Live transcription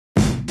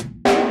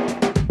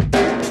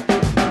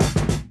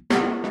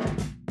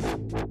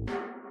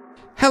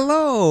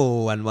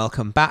Hello and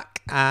welcome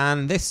back,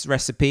 and this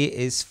recipe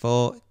is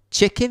for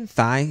chicken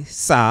thigh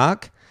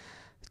saag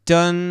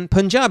done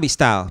Punjabi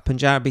style,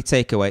 Punjabi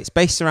takeaway. It's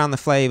based around the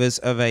flavours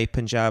of a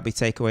Punjabi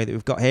takeaway that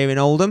we've got here in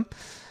Oldham.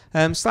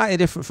 Slightly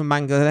different from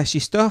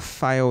Bangladeshi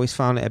stuff. I always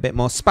found it a bit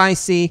more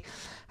spicy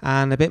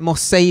and a bit more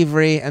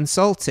savoury and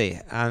salty,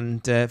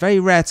 and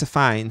very rare to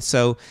find.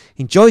 So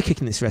enjoy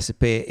cooking this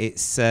recipe.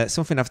 It's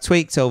something I've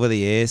tweaked over the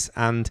years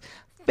and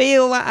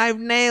feel that I've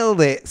nailed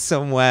it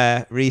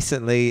somewhere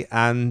recently,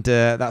 and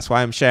that's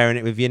why I'm sharing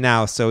it with you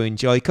now. So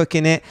enjoy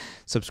cooking it,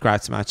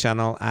 subscribe to my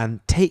channel,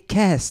 and take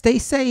care. Stay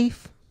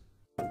safe.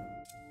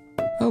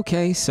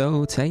 Okay,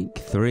 so take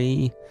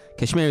 3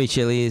 Kashmiri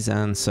chilies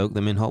and soak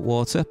them in hot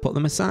water, put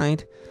them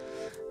aside,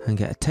 and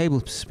get a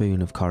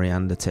tablespoon of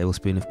coriander,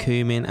 tablespoon of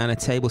cumin, and a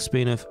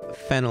tablespoon of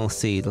fennel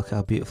seed. Look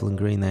how beautiful and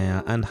green they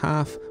are. And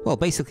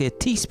basically a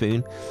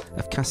teaspoon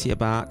of cassia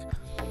bark.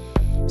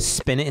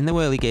 Spin it in the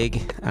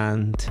whirligig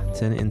and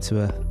turn it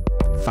into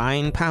a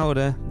fine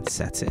powder.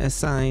 Set it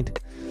aside.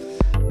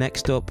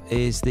 Next up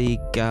is the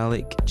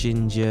garlic,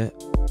 ginger,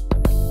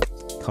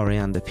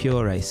 coriander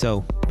puree.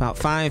 So about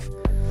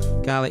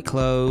 5 garlic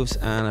cloves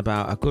and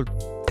about a good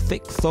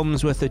thick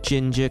thumb's worth of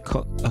ginger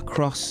cut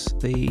across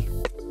the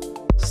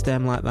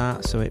stem like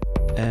that, so it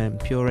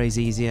purees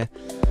easier.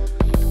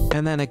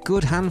 And then a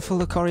good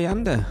handful of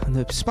coriander and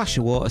a splash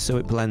of water so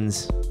it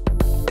blends.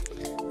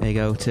 There you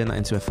go, turn that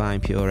into a fine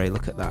puree.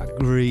 Look at that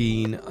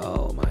green,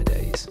 oh my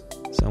days,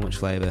 so much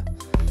flavour.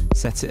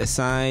 Set it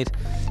aside,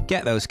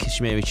 get those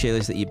Kashmiri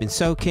chilies that you've been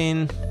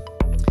soaking,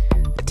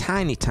 a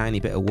tiny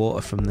bit of water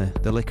from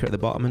the liquor at the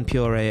bottom, and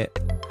puree it,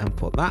 and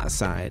put that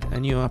aside,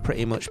 and you are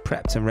pretty much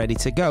prepped and ready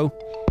to go.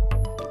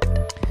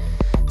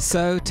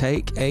 So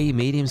take a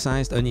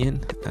medium-sized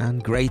onion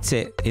and grate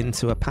it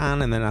into a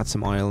pan, and then add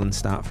some oil and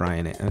start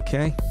frying it,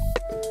 okay?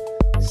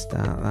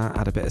 Start that,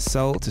 add a bit of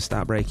salt to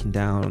start breaking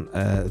down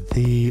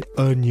the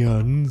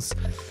onions,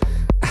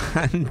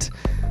 and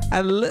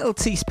a little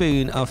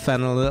teaspoon of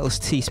fennel, a little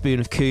teaspoon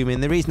of cumin.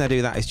 The reason I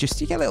do that is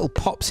just you get little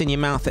pops in your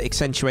mouth that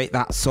accentuate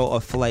that sort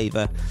of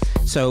flavour.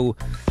 So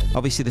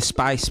obviously the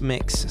spice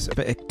mix, a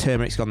bit of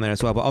turmeric's gone there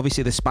as well, but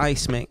obviously the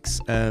spice mix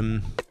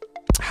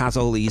has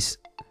all these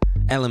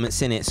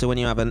elements in it, so when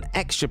you have an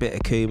extra bit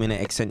of cumin,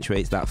 it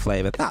accentuates that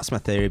flavour. That's my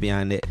theory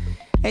behind it.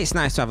 It's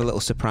nice to have a little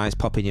surprise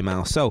pop in your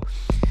mouth. So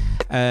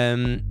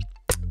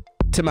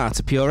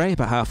tomato puree,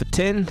 about half a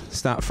tin.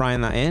 Start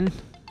frying that in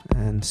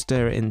and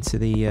stir it into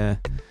the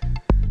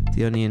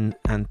onion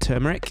and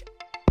turmeric.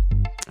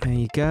 There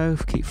you go.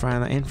 Keep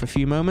frying that in for a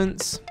few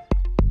moments.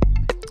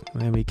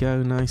 There we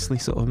go, nicely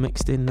sort of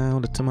mixed in now.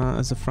 The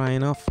tomatoes are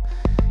frying off,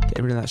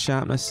 get rid of that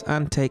sharpness,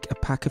 and take a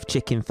pack of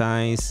chicken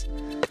thighs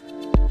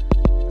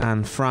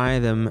and fry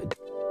them,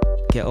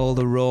 get all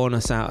the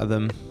rawness out of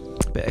them,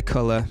 a bit of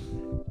colour.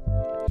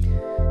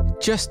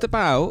 Just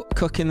about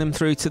cooking them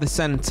through to the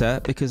centre,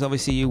 because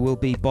obviously you will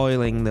be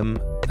boiling them,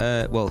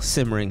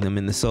 simmering them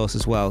in the sauce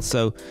as well.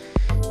 So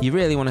you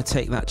really want to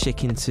take that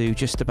chicken to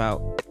just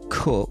about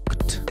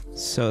cooked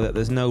so that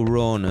there's no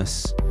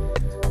rawness,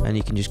 and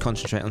you can just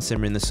concentrate on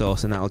simmering the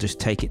sauce, and that'll just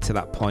take it to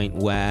that point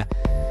where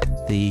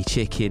the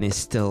chicken is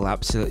still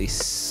absolutely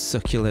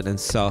succulent and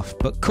soft,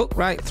 but cooked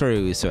right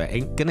through, so it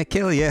ain't gonna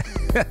kill you.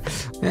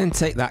 Then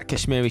take that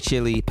Kashmiri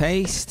chili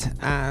paste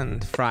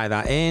and fry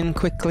that in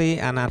quickly,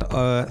 and add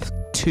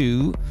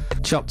 2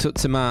 chopped up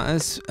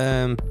tomatoes.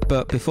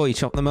 But before you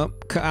chop them up,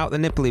 cut out the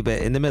nibbly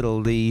bit in the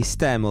middle, the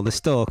stem or the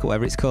stalk or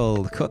whatever it's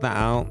called. Cut that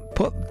out.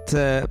 Put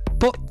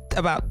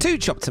about 2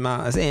 chopped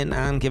tomatoes in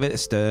and give it a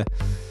stir.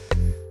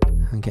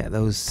 And get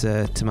those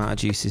tomato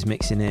juices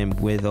mixing in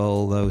with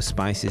all those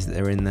spices that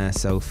are in there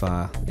so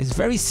far. It's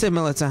very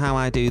similar to how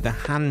I do the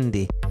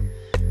handy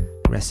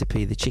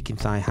recipe, the chicken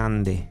thigh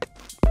handy.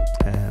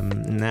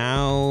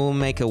 Now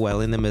make a well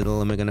in the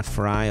middle, and we're going to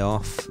fry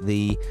off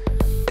the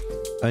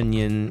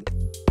onion,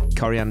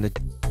 coriander,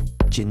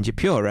 ginger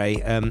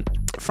puree.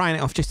 Frying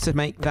it off just to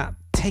make that,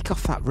 take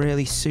off that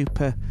really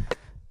super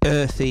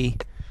earthy,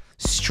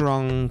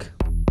 strong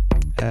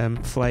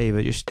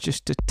flavour,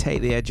 just to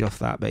take the edge off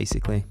that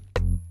basically.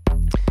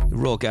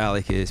 Raw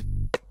garlic is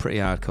pretty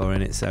hardcore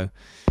in it, so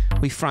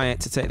we fry it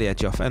to take the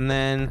edge off, and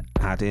then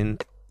add in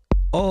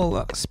all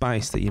that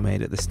spice that you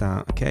made at the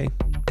start, okay?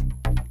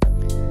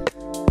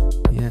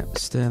 Yeah,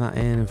 stir that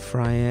in and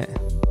fry it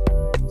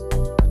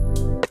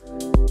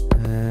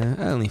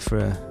only for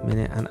a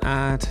minute, and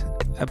add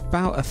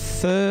about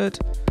 1/3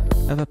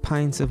 of a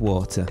pint of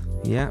water.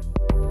 Yeah.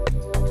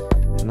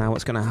 And now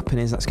what's going to happen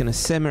is that's going to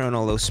simmer, and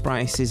all those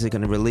spices are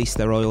going to release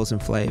their oils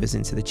and flavours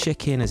into the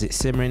chicken as it's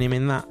simmering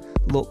in that.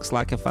 Looks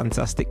like a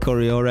fantastic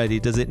curry already,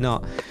 does it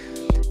not?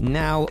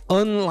 Now,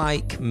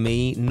 unlike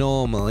me,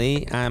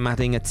 normally I'm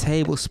adding a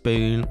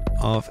tablespoon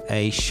of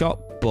a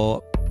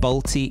shop-bought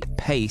Balti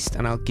Paste,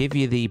 and I'll give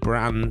you the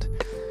brand.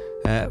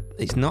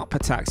 It's not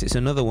Pataks, it's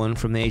another one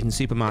from the Asian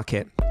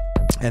supermarket.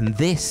 And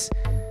this,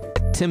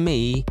 to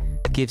me,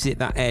 gives it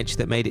that edge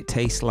that made it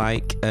taste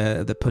like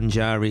the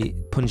Punjabi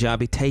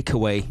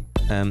takeaway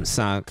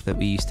saag that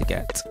we used to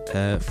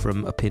get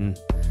from up in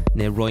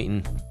near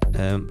Royton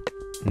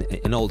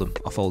in Oldham,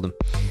 off Oldham.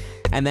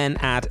 And then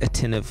add a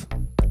tin of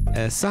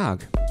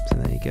Saag. So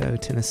there you go,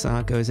 tin of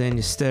Saag goes in,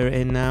 just stir it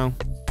in now.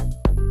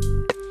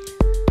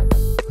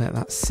 Let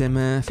that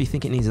simmer. If you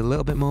think it needs a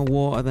little bit more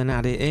water, then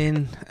add it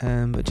in,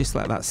 but just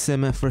let that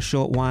simmer for a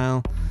short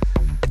while.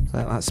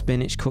 Let that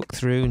spinach cook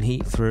through and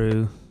heat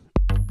through,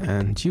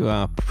 and you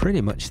are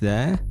pretty much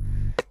there.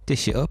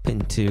 Dish it up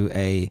into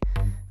a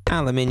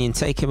aluminium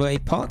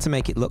takeaway pot to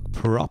make it look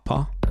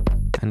proper,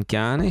 and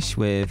garnish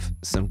with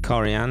some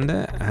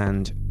coriander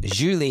and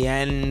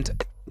julienne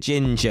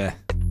ginger.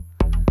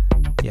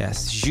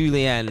 Yes,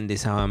 julienne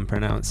is how I'm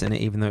pronouncing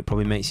it, even though it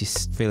probably makes you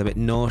feel a bit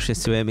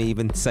nauseous to hear me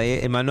even say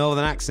it in my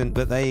northern accent,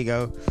 but there you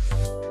go.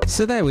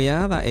 So there we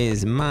are, that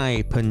is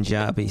my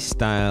Punjabi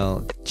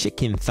style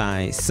chicken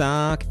thigh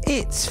saag.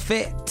 It's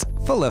fit,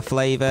 full of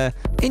flavour.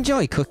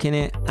 Enjoy cooking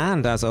it,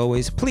 and as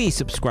always, please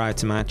subscribe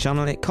to my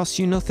channel. It costs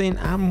you nothing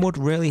and would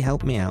really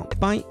help me out.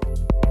 Bye.